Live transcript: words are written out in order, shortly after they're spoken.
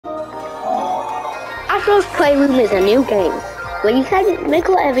ASTRO's Playroom is a new game where you can make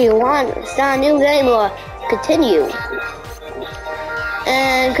whatever you want, start a new game, or continue.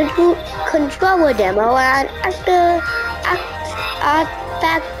 And control a demo and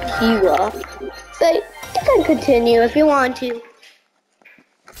back viewer. But you can continue if you want to.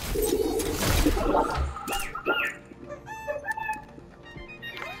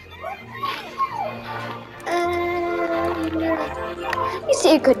 You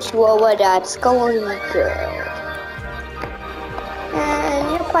see a controller that's going good.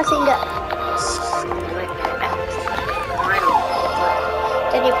 And you're pressing the...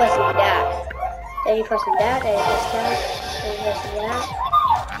 Then you're pressing that. Then you're pressing that. Then you're pressing that. Then you're pressing that.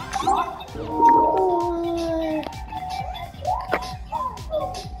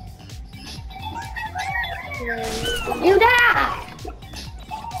 Do that!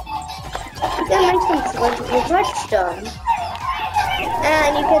 That makes sense once you're touchstone.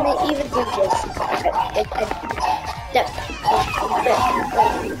 And you can even do this.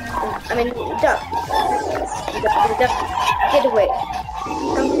 I mean, duck. Get away.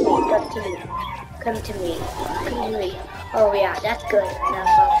 Come to me. Oh yeah, that's good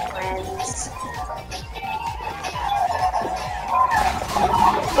enough, friends.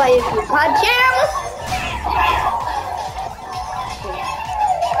 But if you punch him,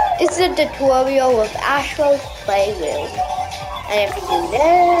 this is a tutorial with ASTRO's Playroom. And if you do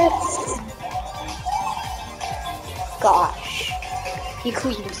this, gosh, he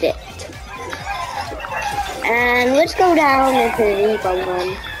cleans it. And let's go down into the Evo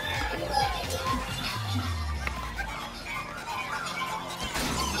one.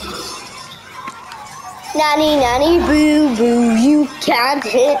 Nanny, boo, boo, you can't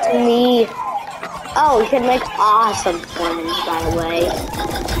hit me. Oh, you can make awesome guns, by the way.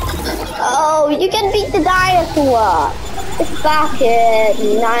 Oh, you can beat the dinosaur. It's back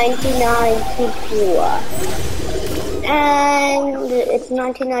in 1994. And it's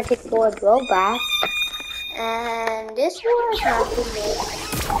 1994 throwback. And this was happening.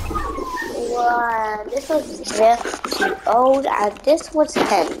 This was just too old, and this was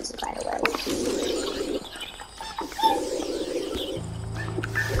tens, by the way.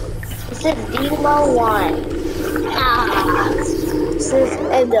 This is Demo 1. This is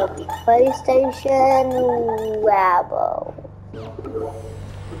in the PlayStation Rabo.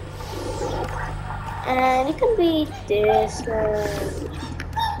 And you can beat this one.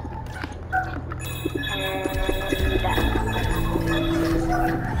 And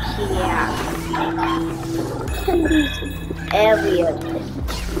yeah. You can beat every of them.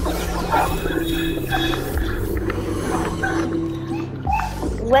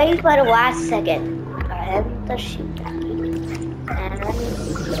 Wait for the last second. And the shoot. And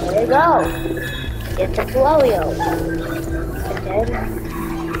there you go. It's a Orion. And then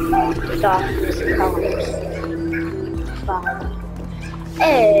the darkness comes. From a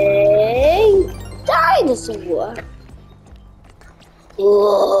dinosaur.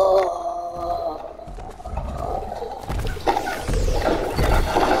 Whoa.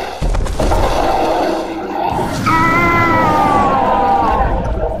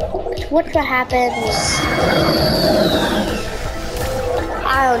 What happens?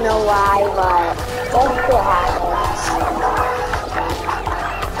 I don't know why, but that's what happens.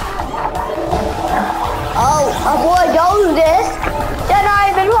 Oh, a boy don't do this. They're not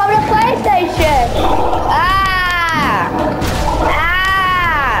even from the PlayStation.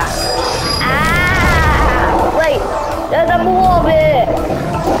 Wait, there's a more of it.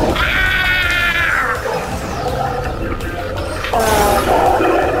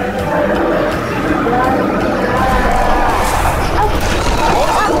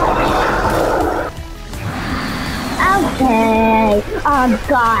 Okay, oh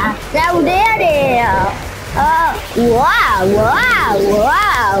gosh, so there. Wow.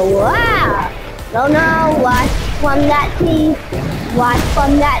 No, watch from that teeth. Watch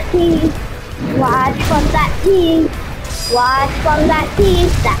from that teeth.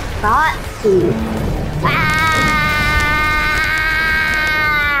 That's not teeth.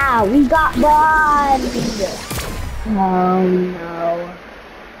 Ah, we got one. Oh no.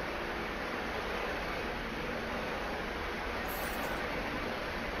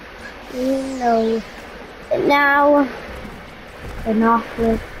 No. Now, enough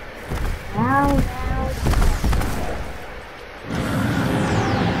with. Now.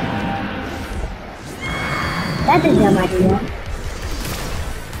 That's a dumb idea.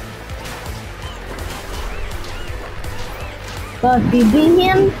 But if you beat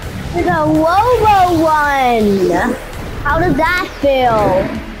him with a Robo one, how does that feel?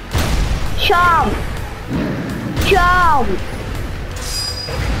 Chomp! Chomp!